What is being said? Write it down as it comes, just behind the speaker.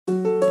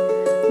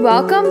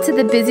Welcome to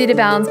the Busy to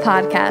Balance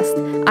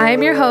podcast. I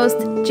am your host,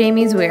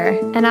 Jamie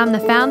Zweer, and I'm the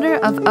founder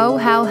of Oh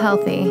How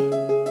Healthy.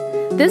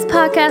 This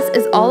podcast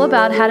is all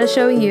about how to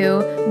show you,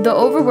 the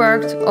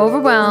overworked,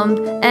 overwhelmed,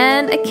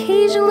 and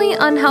occasionally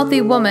unhealthy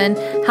woman,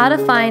 how to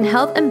find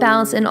health and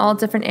balance in all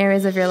different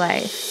areas of your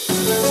life.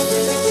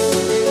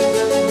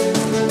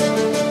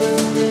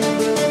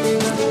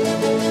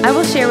 I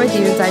will share with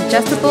you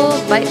digestible,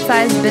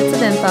 bite-sized bits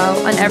of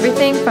info on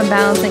everything from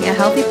balancing a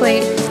healthy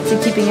plate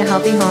to keeping a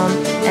healthy home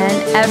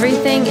and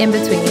everything in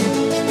between.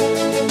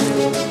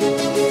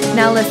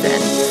 Now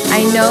listen,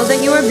 I know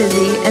that you are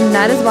busy, and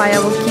that is why I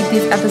will keep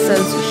these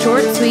episodes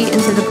short, sweet,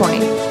 and to the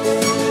point.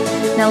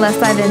 Now let's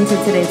dive into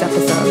today's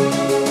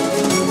episode.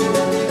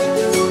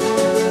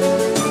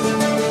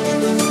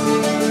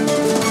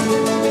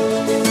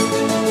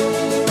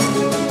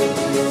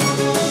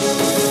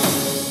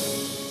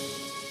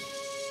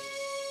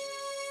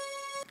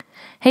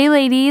 Hey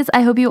ladies,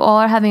 I hope you all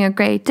are having a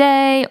great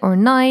day or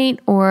night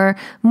or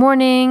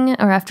morning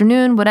or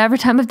afternoon, whatever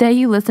time of day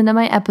you listen to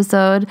my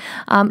episode.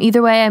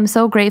 Either way, I'm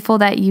so grateful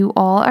that you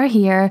all are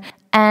here.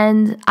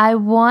 And I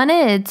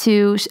wanted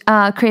to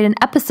create an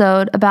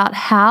episode about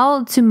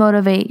how to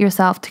motivate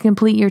yourself to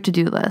complete your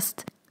to-do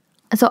list.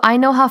 So I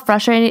know how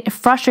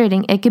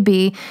frustrating it could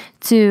be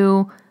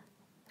to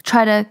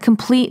try to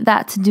complete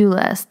that to-do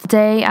list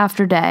day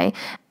after day.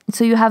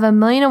 So you have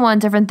 1,000,001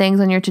 different things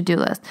on your to-do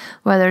list,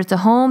 whether it's a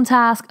home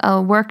task,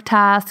 a work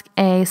task,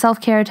 a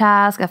self-care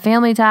task, a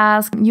family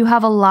task. You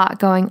have a lot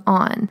going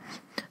on.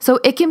 So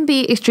it can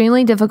be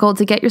extremely difficult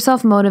to get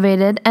yourself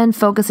motivated and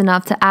focused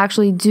enough to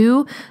actually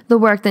do the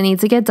work that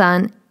needs to get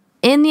done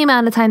in the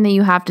amount of time that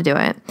you have to do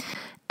it.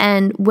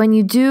 And when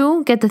you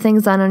do get the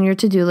things done on your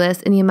to-do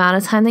list in the amount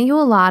of time that you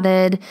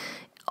allotted,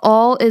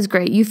 all is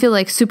great. You feel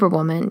like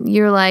Superwoman.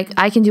 You're like,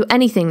 I can do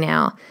anything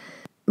now.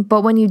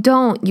 But when you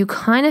don't, you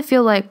kind of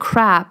feel like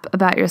crap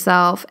about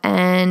yourself,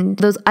 and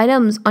those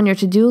items on your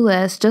to-do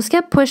list just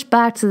get pushed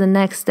back to the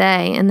next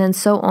day, and then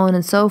so on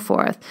and so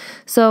forth.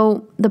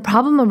 So the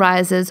problem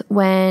arises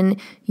when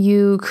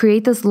you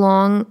create this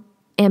long,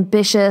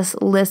 ambitious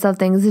list of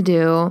things to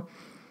do,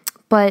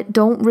 but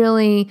don't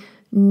really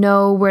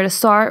know where to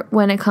start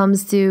when it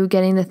comes to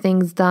getting the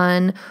things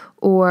done,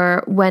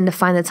 or when to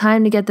find the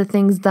time to get the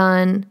things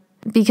done.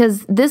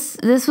 Because this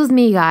was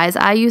me, guys.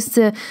 I used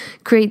to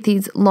create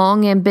these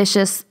long,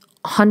 ambitious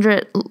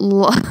 100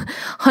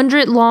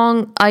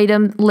 long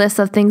item lists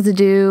of things to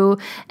do,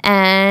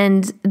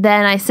 and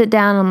then I sit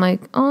down and I'm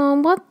like, oh,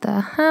 what the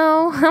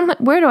hell?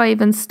 Where do I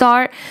even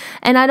start?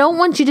 And I don't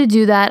want you to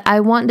do that. I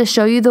want to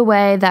show you the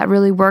way that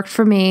really worked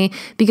for me,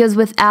 because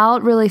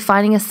without really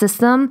finding a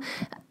system,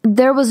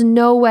 there was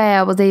no way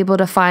I would be able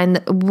to find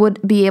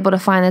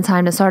the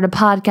time to start a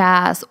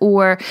podcast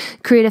or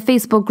create a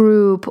Facebook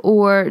group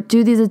or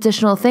do these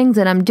additional things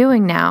that I'm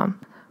doing now.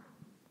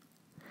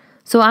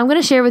 So I'm going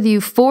to share with you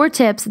 4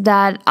 tips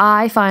that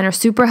I find are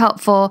super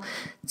helpful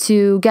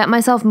to get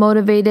myself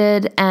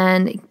motivated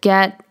and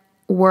get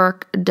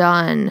work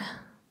done.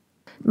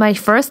 My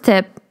first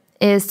tip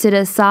is to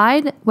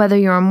decide whether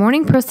you're a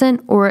morning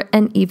person or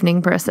an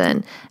evening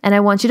person. And I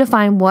want you to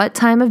find what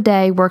time of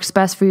day works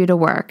best for you to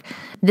work.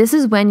 This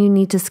is when you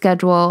need to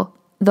schedule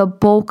the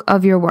bulk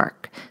of your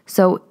work.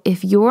 So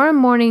if you're a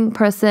morning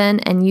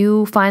person and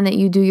you find that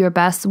you do your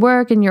best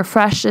work and you're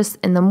freshest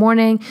in the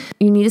morning,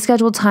 you need to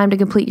schedule time to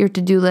complete your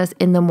to-do list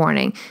in the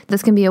morning.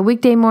 This can be a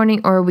weekday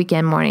morning or a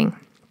weekend morning.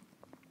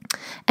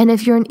 And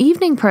if you're an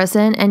evening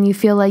person and you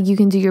feel like you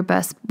can do your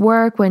best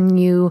work when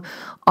you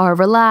are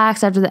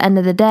relaxed after the end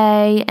of the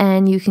day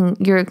and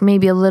you're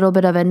maybe a little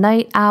bit of a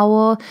night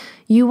owl,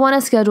 you want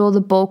to schedule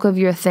the bulk of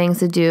your things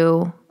to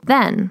do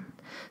then.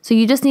 So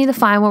you just need to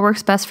find what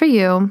works best for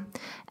you.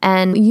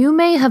 And you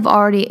may have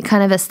already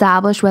kind of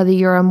established whether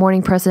you're a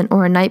morning person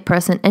or a night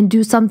person and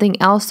do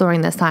something else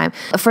during this time.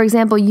 For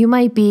example, you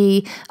might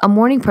be a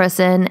morning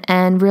person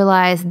and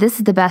realize this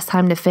is the best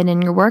time to fit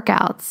in your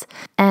workouts.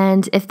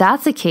 And if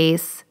that's the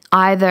case,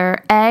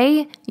 either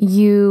A,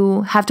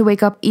 you have to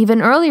wake up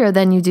even earlier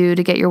than you do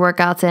to get your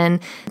workouts in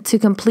to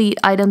complete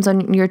items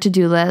on your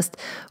to-do list,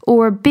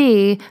 or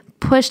B,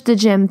 push the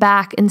gym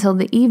back until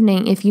the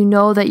evening if you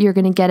know that you're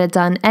going to get it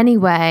done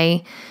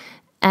anyway,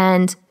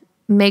 and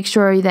make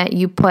sure that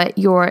you put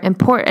your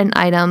important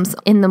items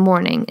in the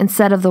morning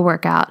instead of the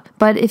workout.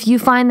 But if you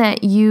find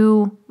that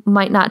you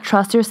might not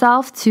trust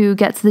yourself to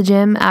get to the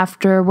gym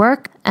after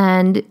work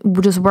and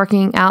just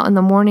working out in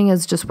the morning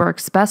is just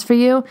works best for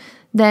you,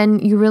 then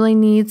you really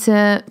need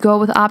to go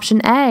with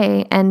option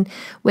A and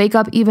wake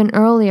up even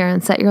earlier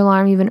and set your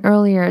alarm even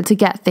earlier to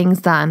get things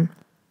done.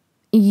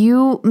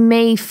 You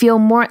may feel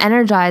more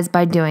energized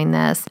by doing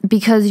this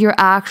because you're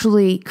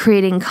actually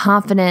creating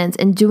confidence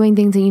and doing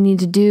things that you need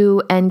to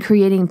do and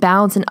creating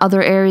balance in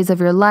other areas of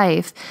your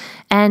life.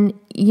 And,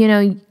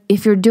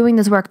 if you're doing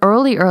this work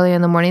early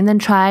in the morning, then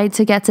try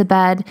to get to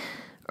bed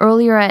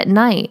earlier at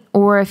night.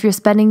 Or if you're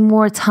spending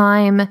more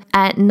time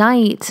at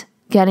night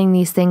getting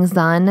these things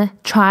done.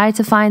 Try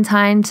to find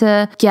time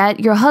to get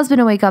your husband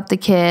to wake up the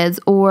kids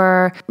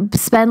or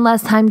spend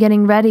less time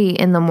getting ready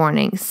in the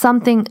morning.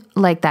 Something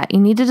like that. You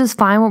need to just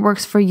find what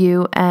works for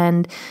you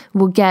and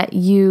will get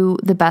you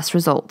the best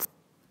results.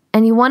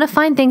 And you want to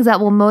find things that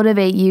will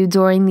motivate you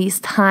during these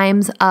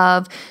times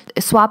of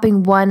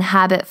swapping one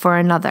habit for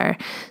another.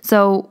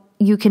 So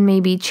you can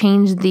maybe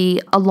change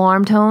the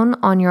alarm tone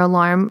on your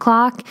alarm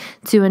clock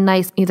to a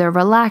nice either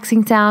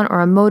relaxing sound or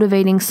a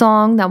motivating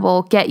song that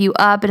will get you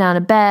up and out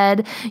of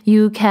bed.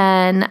 You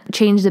can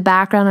change the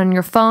background on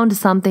your phone to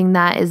something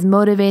that is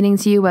motivating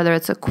to you, whether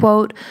it's a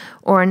quote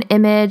or an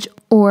image,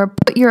 or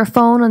put your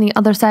phone on the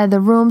other side of the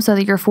room so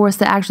that you're forced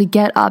to actually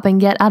get up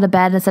and get out of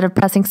bed instead of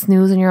pressing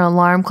snooze on your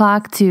alarm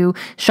clock to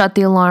shut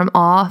the alarm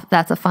off.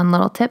 That's a fun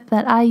little tip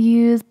that I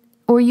use.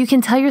 Or you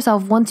can tell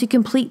yourself once you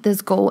complete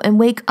this goal and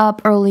wake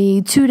up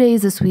early 2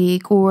 days this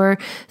week or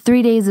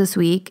 3 days this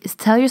week,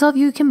 tell yourself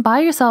you can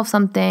buy yourself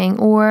something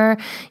or,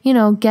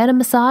 get a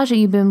massage that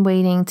you've been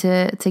waiting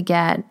to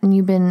get and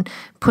you've been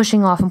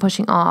pushing off and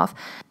pushing off.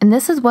 And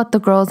this is what the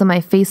girls in my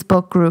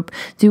Facebook group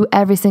do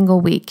every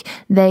single week.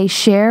 They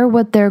share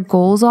what their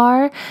goals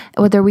are,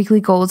 what their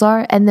weekly goals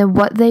are, and then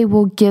what they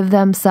will give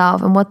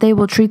themselves and what they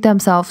will treat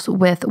themselves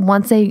with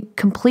once they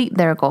complete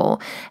their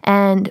goal.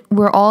 And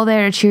we're all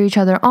there to cheer each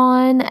other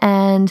on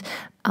and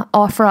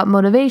offer up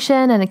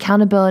motivation and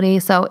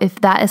accountability. So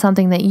if that is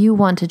something that you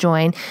want to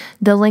join,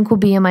 the link will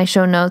be in my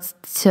show notes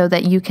so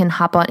that you can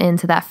hop on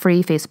into that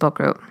free Facebook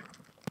group.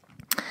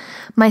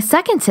 My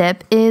second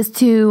tip is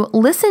to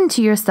listen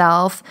to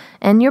yourself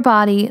and your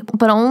body,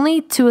 but only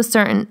to a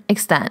certain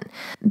extent.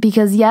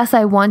 Because yes,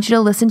 I want you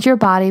to listen to your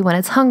body when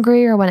it's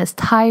hungry or when it's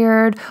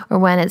tired or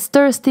when it's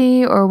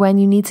thirsty or when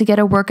you need to get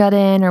a workout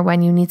in or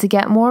when you need to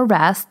get more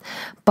rest.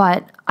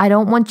 But I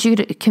don't want you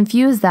to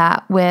confuse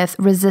that with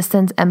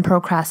resistance and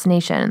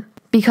procrastination.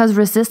 Because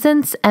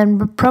resistance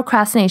and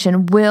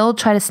procrastination will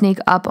try to sneak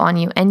up on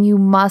you and you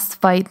must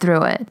fight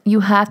through it.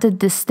 You have to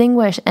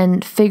distinguish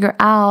and figure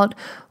out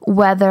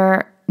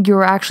whether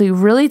you're actually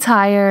really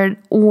tired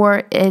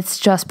or it's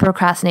just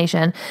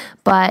procrastination.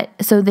 But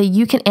so that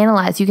you can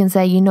analyze, you can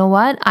say, you know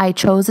what? I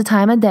chose a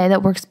time of day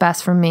that works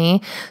best for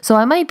me. So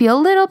I might be a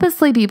little bit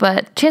sleepy,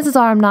 but chances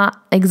are I'm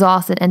not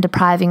exhausted and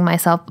depriving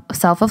myself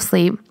of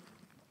sleep.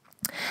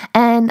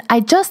 And I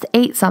just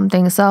ate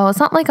something, so it's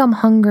not like I'm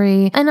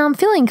hungry and I'm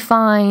feeling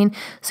fine.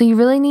 So you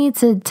really need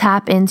to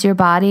tap into your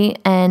body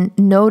and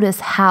notice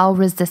how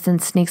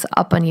resistance sneaks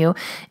up on you.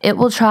 It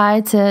will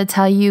try to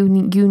tell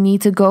you you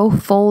need to go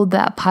fold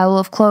that pile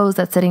of clothes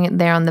that's sitting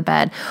there on the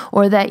bed,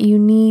 or that you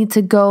need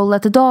to go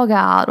let the dog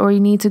out, or you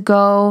need to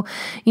go,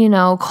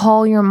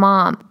 call your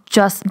mom.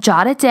 Just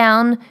jot it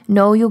down,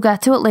 know you'll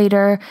get to it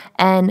later,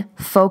 and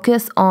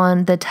focus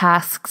on the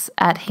tasks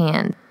at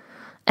hand.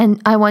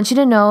 And I want you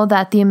to know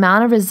that the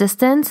amount of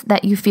resistance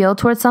that you feel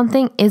towards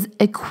something is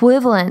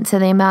equivalent to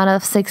the amount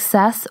of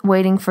success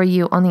waiting for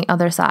you on the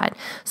other side.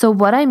 So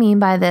what I mean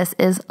by this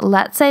is,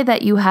 let's say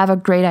that you have a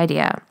great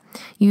idea.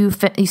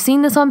 You've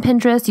seen this on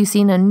Pinterest, you've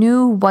seen a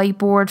new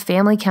whiteboard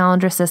family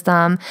calendar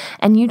system,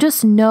 and you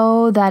just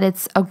know that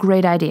it's a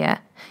great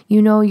idea.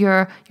 You know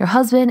your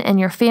husband and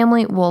your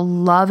family will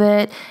love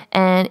it,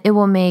 and it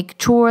will make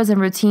chores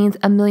and routines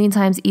a million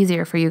times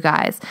easier for you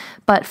guys.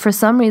 But for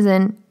some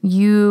reason,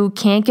 you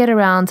can't get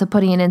around to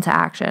putting it into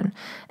action.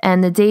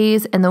 And the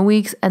days and the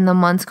weeks and the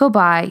months go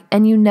by,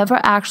 and you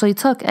never actually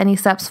took any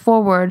steps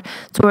forward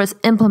towards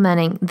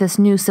implementing this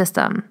new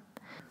system.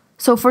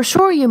 So for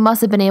sure, you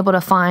must have been able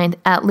to find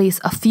at least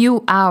a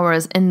few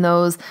hours in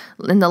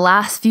the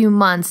last few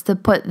months to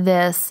put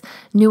this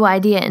new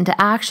idea into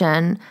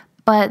action,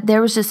 but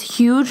there was just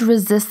huge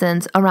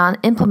resistance around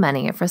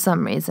implementing it for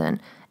some reason.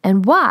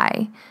 And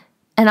why?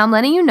 And I'm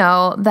letting you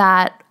know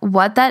that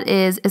what that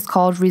is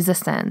called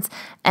resistance.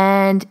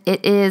 And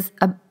it is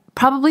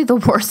probably the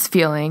worst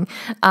feeling.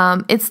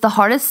 It's the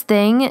hardest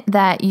thing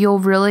that you'll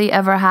really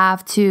ever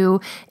have to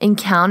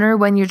encounter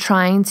when you're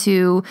trying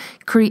to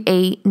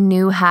create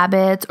new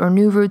habits or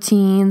new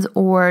routines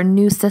or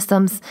new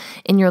systems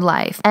in your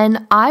life.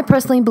 And I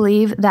personally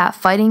believe that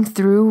fighting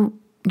through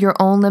your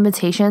own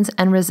limitations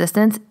and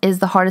resistance is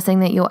the hardest thing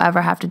that you'll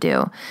ever have to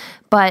do.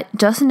 But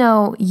just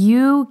know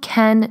you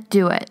can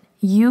do it.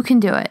 You can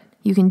do it.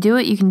 You can do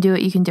it, you can do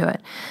it, you can do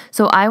it.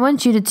 So I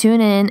want you to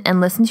tune in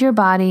and listen to your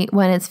body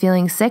when it's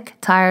feeling sick,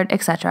 tired,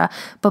 etc.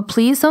 But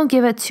please don't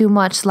give it too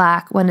much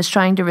slack when it's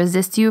trying to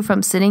resist you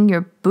from sitting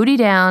your booty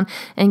down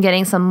and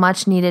getting some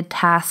much needed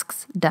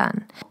tasks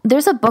done.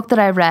 There's a book that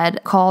I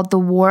read called The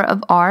War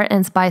of Art,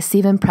 and it's by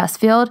Steven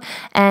Pressfield,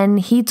 and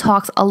he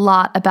talks a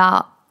lot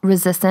about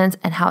resistance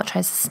and how it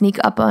tries to sneak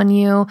up on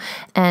you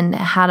and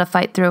how to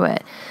fight through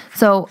it.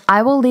 So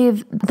I will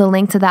leave the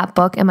link to that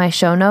book in my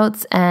show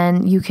notes,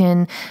 and you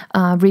can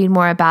read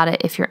more about it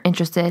if you're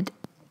interested.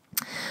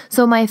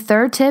 So my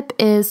third tip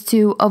is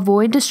to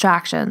avoid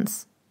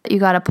distractions. You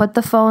got to put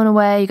the phone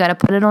away. You got to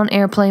put it on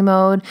airplane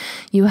mode.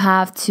 You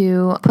have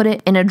to put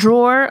it in a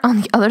drawer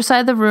on the other side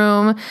of the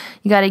room.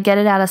 You got to get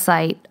it out of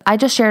sight. I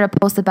just shared a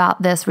post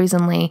about this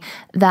recently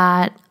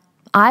that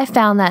I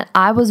found that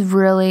I was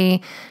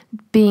really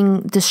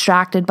being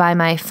distracted by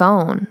my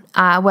phone,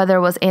 whether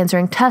it was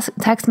answering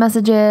text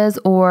messages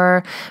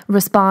or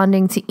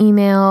responding to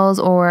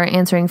emails or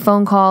answering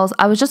phone calls.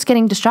 I was just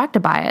getting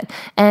distracted by it.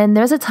 And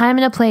there's a time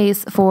and a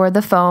place for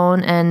the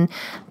phone,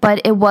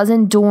 but it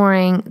wasn't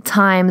during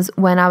times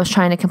when I was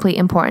trying to complete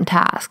important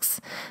tasks.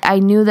 I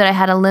knew that I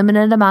had a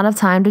limited amount of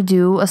time to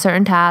do a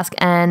certain task,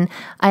 and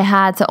I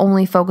had to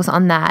only focus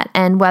on that.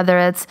 And whether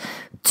it's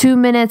 2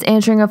 minutes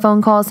answering a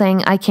phone call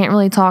saying I can't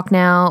really talk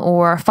now,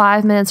 or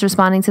 5 minutes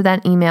responding to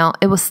that email,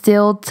 it was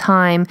still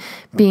time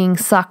being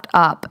sucked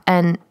up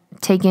and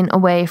taken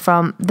away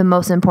from the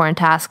most important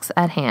tasks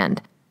at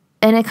hand.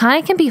 And it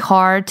kind of can be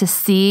hard to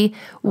see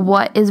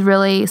what is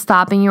really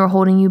stopping you or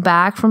holding you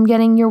back from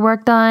getting your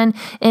work done.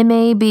 It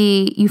may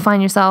be you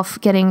find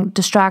yourself getting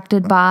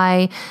distracted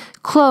by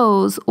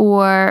clothes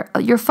or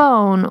your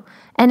phone.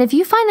 And if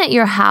you find that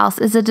your house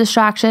is a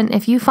distraction,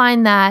 if you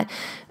find that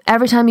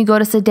every time you go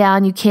to sit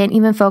down, you can't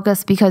even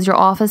focus because your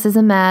office is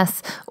a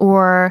mess,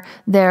 or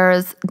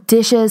there's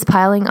dishes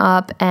piling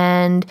up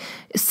and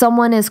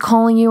someone is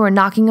calling you or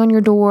knocking on your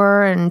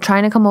door and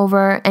trying to come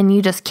over, and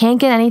you just can't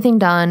get anything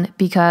done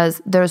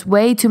because there's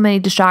way too many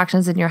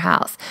distractions in your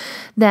house,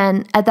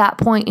 then at that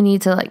point you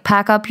need to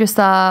pack up your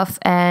stuff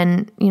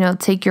and,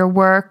 take your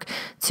work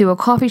to a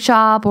coffee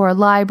shop or a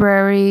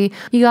library.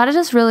 You got to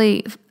just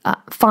really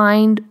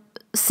find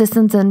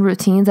systems and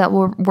routines that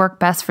will work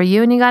best for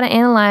you. And you got to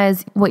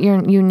analyze what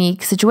your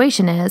unique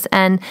situation is.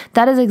 And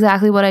that is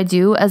exactly what I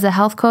do as a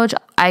health coach.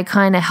 I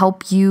kind of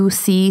help you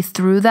see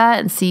through that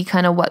and see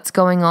kind of what's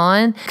going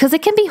on, because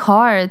it can be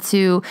hard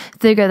to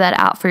figure that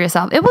out for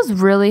yourself. It was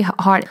really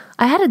hard.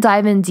 I had to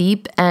dive in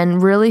deep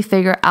and really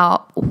figure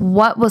out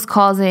what was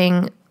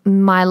causing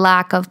my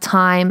lack of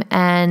time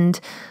and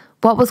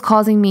what was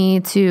causing me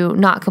to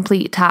not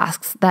complete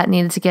tasks that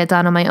needed to get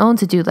done on my own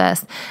to-do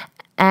list.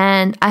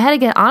 And I had to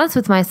get honest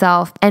with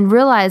myself and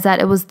realize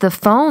that it was the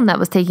phone that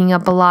was taking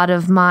up a lot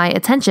of my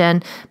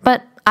attention.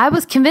 But I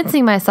was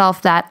convincing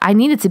myself that I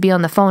needed to be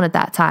on the phone at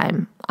that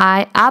time.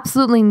 I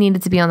absolutely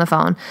needed to be on the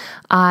phone.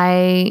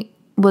 I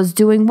was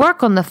doing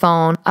work on the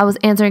phone. I was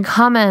answering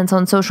comments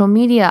on social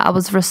media. I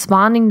was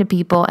responding to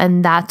people,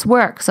 and that's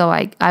work. So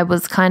I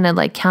was kind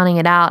of counting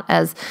it out,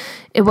 as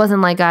it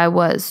wasn't like I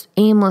was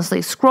aimlessly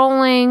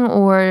scrolling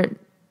or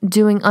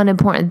doing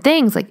unimportant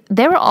things.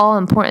 They were all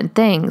important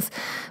things.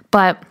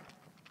 But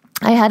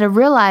I had to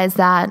realize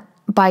that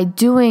by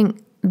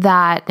doing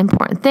that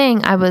important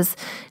thing, I was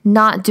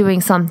not doing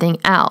something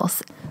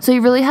else. So you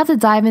really have to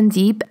dive in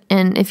deep.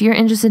 And if you're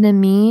interested in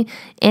me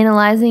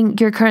analyzing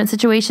your current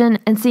situation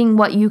and seeing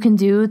what you can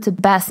do to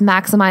best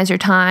maximize your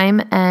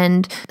time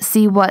and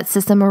see what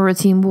system or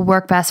routine will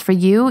work best for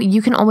you,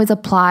 you can always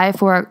apply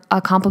for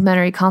a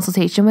complimentary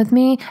consultation with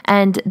me.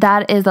 And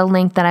that is a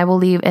link that I will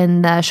leave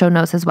in the show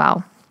notes as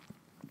well.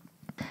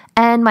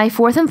 And my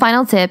fourth and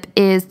final tip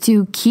is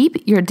to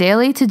keep your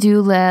daily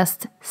to-do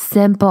list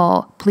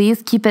simple.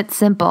 Please keep it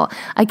simple.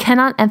 I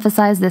cannot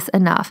emphasize this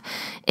enough.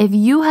 If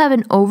you have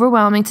an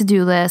overwhelming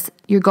to-do list,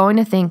 you're going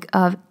to think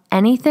of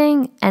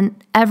anything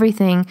and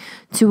everything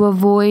to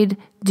avoid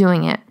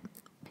doing it.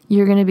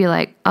 You're going to be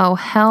like, oh,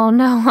 hell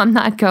no, I'm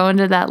not going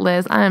to that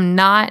list. I am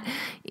not.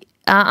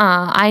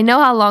 I know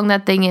how long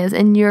that thing is.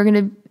 And you're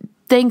going to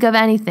think of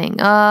anything.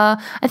 I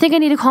think I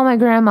need to call my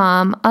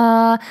grandma.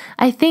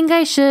 I think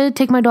I should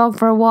take my dog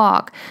for a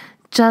walk.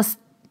 Just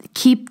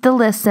keep the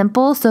list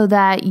simple so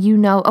that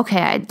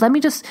okay, let me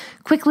just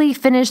quickly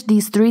finish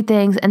these 3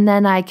 things, and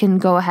then I can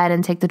go ahead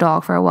and take the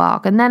dog for a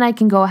walk. And then I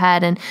can go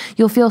ahead and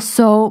you'll feel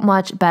so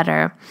much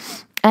better.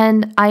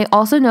 And I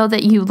also know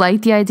that you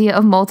like the idea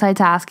of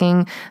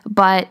multitasking,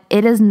 but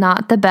it is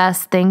not the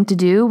best thing to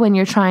do when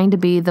you're trying to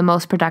be the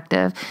most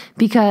productive,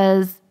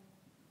 because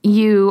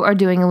you are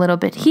doing a little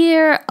bit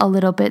here, a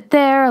little bit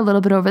there, a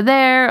little bit over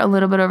there, a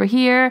little bit over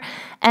here,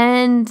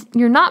 and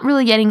you're not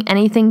really getting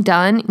anything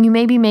done. You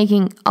may be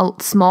making a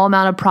small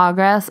amount of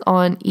progress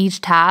on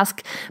each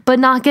task, but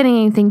not getting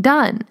anything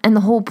done. And the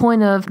whole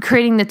point of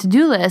creating the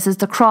to-do list is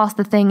to cross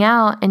the thing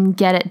out and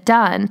get it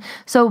done.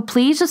 So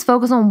please just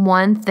focus on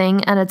one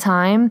thing at a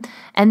time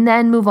and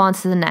then move on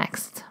to the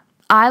next.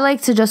 I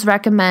like to just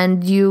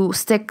recommend you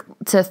stick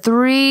to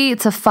 3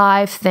 to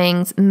 5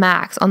 things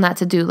max on that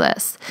to-do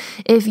list.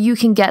 If you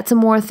can get to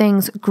more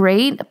things,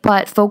 great,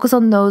 but focus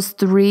on those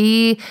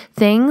 3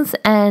 things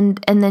and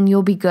then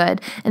you'll be good.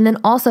 And then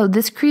also,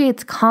 this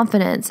creates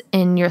confidence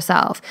in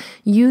yourself.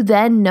 You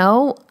then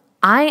know,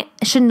 I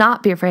should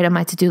not be afraid of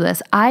my to-do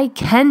list. I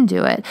can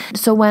do it.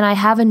 So when I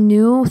have a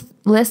new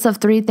list of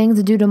 3 things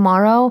to do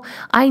tomorrow,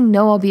 I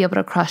know I'll be able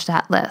to crush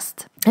that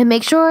list. And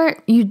make sure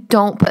you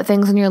don't put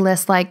things on your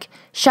list like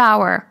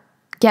shower,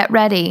 get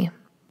ready,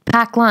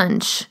 pack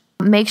lunch.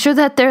 Make sure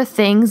that they're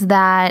things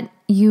that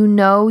you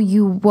know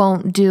you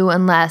won't do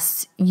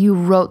unless you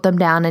wrote them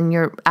down and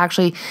you're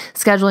actually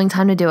scheduling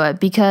time to do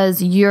it,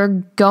 because you're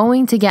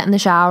going to get in the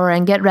shower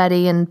and get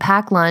ready and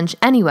pack lunch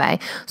anyway.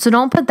 So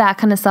don't put that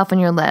kind of stuff on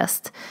your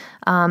list.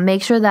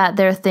 Make sure that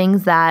there are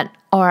things that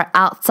are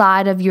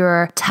outside of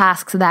your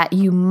tasks that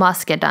you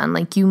must get done.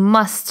 Like you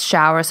must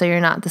shower so you're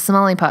not the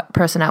smelly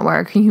person at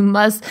work. You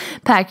must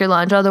pack your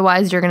lunch,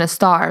 otherwise you're going to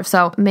starve.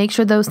 So make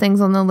sure those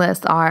things on the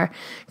list are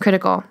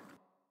critical.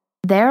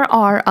 There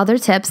are other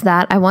tips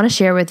that I want to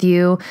share with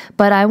you,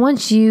 but I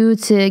want you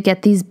to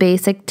get these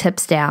basic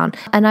tips down.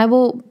 And I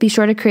will be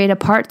sure to create a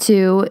part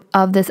 2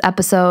 of this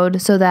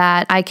episode so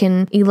that I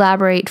can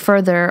elaborate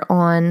further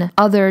on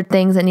other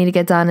things that need to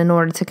get done in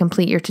order to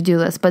complete your to-do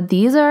list. But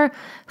these are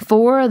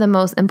 4 of the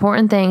most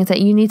important things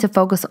that you need to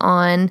focus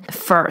on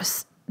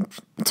first.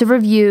 To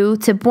review,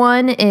 tip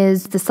 1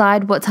 is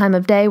decide what time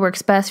of day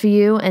works best for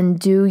you and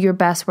do your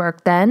best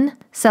work then.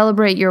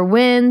 Celebrate your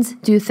wins,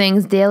 do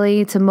things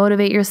daily to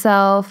motivate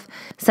yourself.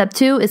 Step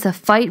 2 is to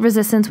fight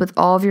resistance with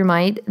all of your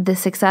might. The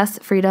success,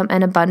 freedom,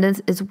 and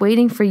abundance is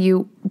waiting for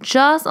you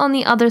just on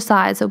the other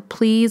side. So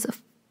please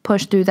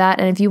push through that.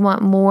 And if you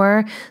want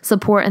more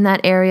support in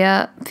that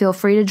area, feel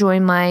free to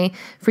join my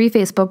free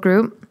Facebook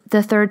group. The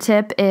 3rd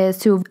tip is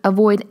to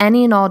avoid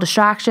any and all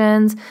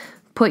distractions.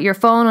 Put your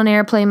phone on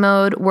airplane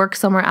mode, work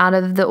somewhere out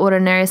of the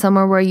ordinary,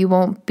 somewhere where you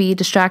won't be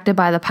distracted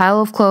by the pile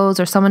of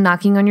clothes or someone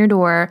knocking on your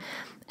door.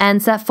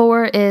 And step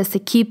 4 is to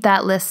keep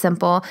that list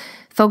simple.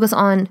 Focus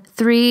on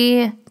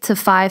 3 to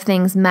 5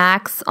 things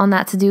max on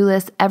that to-do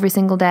list every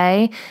single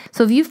day.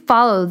 So if you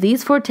follow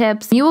these 4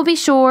 tips, you will be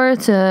sure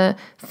to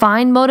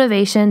find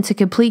motivation to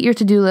complete your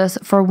to-do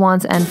list for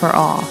once and for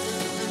all.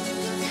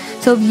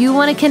 So if you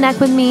want to connect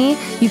with me,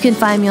 you can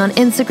find me on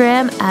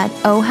Instagram at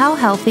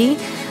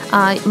ohhowhealthy.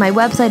 My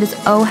website is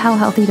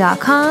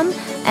ohhowhealthy.com,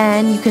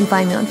 and you can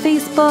find me on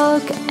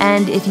Facebook.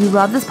 And if you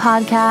love this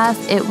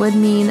podcast, it would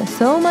mean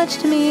so much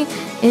to me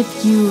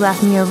if you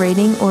left me a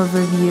rating or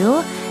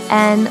review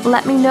and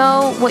let me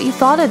know what you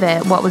thought of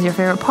it. What was your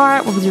favorite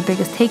part? What was your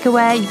biggest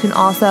takeaway? You can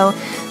also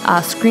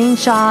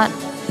screenshot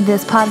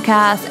this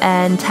podcast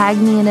and tag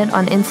me in it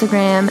on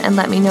Instagram and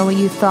let me know what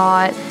you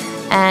thought.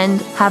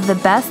 And have the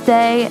best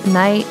day,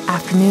 night,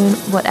 afternoon,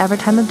 whatever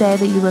time of day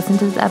that you listen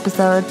to this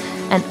episode.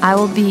 And I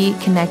will be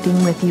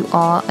connecting with you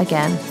all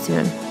again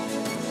soon.